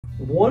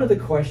One of the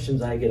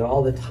questions I get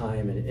all the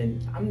time,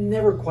 and I'm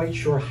never quite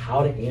sure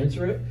how to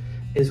answer it,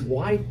 is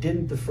why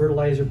didn't the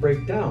fertilizer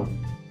break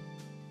down?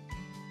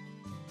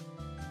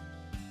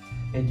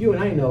 And you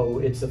and I know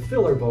it's a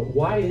filler, but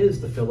why is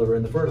the filler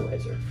in the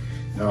fertilizer?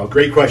 No,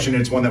 great question.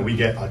 It's one that we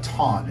get a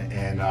ton,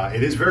 and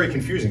it is very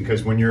confusing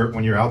because when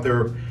you're out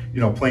there,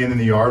 playing in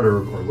the yard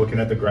or looking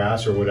at the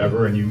grass or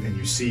whatever, and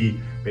you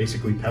see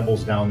basically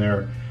pebbles down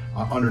there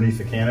underneath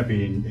the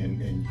canopy,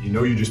 and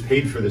you just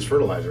paid for this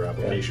fertilizer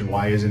application.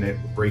 Why isn't it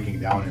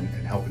breaking down and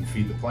helping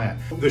feed the plant?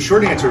 The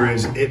short answer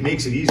is it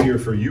makes it easier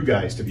for you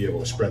guys to be able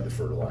to spread the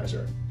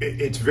fertilizer.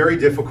 It's very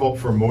difficult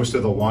for most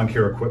of the lawn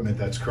care equipment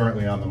that's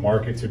currently on the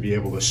market to be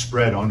able to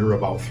spread under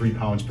about 3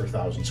 pounds per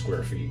 1,000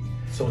 square feet.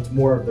 So it's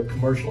more of the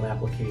commercial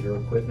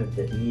applicator equipment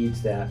that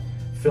needs that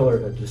filler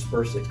to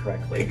disperse it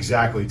correctly.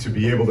 Exactly, to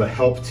be able to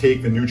help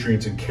take the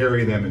nutrients and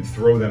carry them and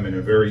throw them in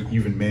a very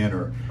even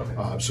manner,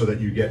 so that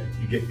you get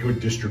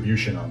good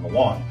distribution on the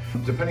lawn.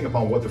 Depending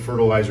upon what the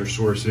fertilizer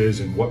source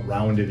is and what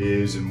round it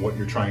is and what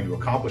you're trying to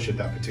accomplish at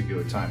that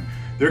particular time,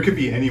 there could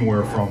be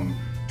anywhere from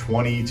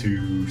 20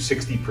 to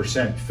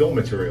 60% fill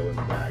material in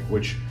the bag,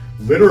 which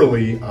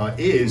literally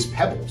is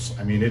pebbles.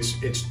 I mean,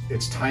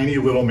 it's tiny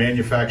little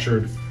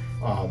manufactured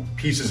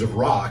pieces of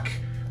rock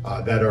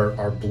that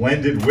are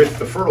blended with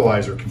the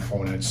fertilizer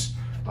components,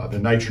 the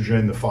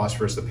nitrogen, the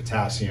phosphorus, the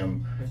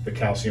potassium, the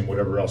calcium,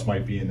 whatever else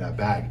might be in that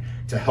bag,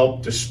 to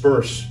help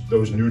disperse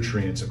those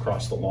nutrients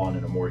across the lawn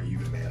in a more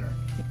even manner.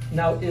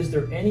 Now, is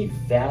there any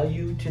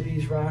value to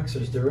these rocks, or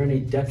is there any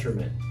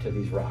detriment to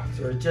these rocks,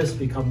 or it just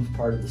becomes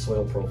part of the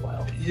soil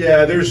profile?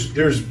 Yeah,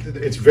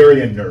 it's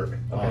very inert.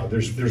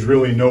 There's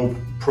really no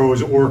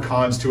pros or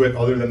cons to it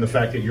other than the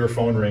fact that your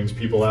phone rings,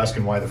 people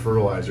asking why the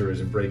fertilizer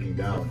isn't breaking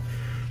down.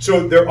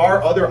 So there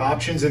are other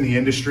options in the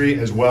industry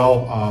as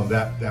well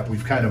that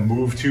we've kind of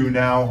moved to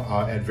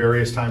now at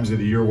various times of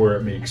the year where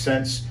it makes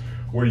sense,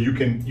 where you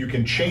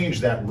can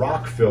change that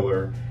rock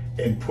filler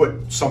and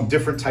put some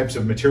different types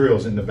of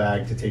materials in the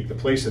bag to take the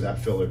place of that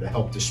filler to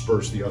help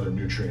disperse the other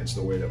nutrients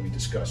the way that we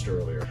discussed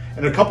earlier.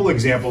 And a couple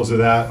examples of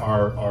that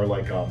are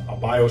like a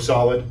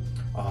biosolid,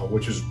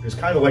 which is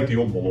kind of like the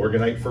old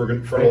Milorganite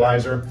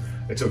fertilizer.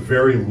 It's a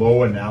very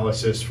low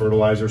analysis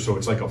fertilizer, so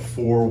it's like a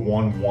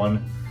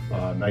 4-1-1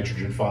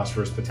 nitrogen,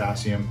 phosphorus,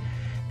 potassium.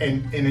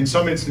 And in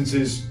some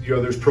instances,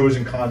 there's pros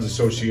and cons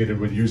associated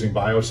with using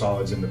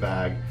biosolids in the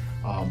bag,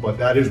 but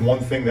that is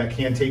one thing that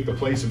can take the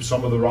place of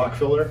some of the rock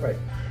filler. Right.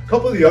 A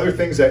couple of the other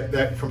things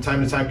that from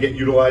time to time get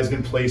utilized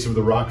in place of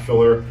the rock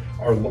filler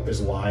is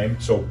lime,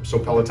 so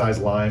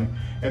pelletized lime.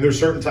 And there's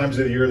certain times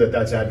of the year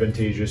that's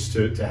advantageous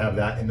to have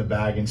that in the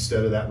bag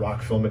instead of that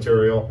rock fill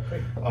material.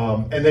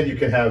 Right. And then you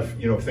can have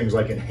things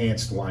like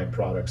enhanced lime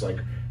products, like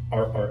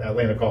our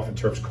Atlantic Golf and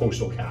Turf's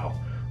Coastal Cow,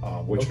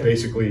 which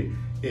basically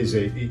is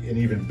an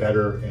even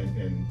better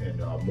and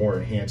more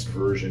enhanced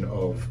version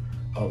of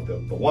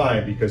the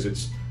lime, because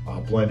it's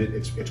blended,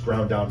 it's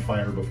ground down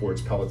finer before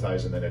it's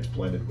pelletized, and then it's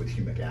blended with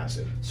humic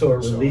acid. So it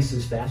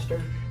releases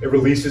faster? It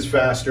releases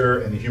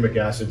faster, and the humic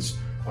acids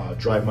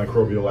drive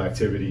microbial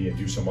activity and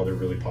do some other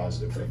really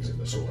positive things in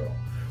the soil.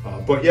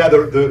 But yeah,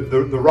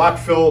 the rock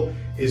fill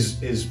is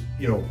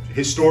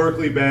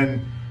historically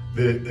been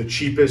the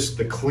cheapest,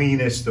 the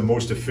cleanest, the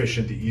most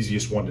efficient, the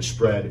easiest one to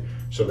spread.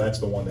 So that's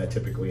the one that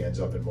typically ends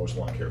up in most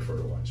lawn care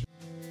fertilizers.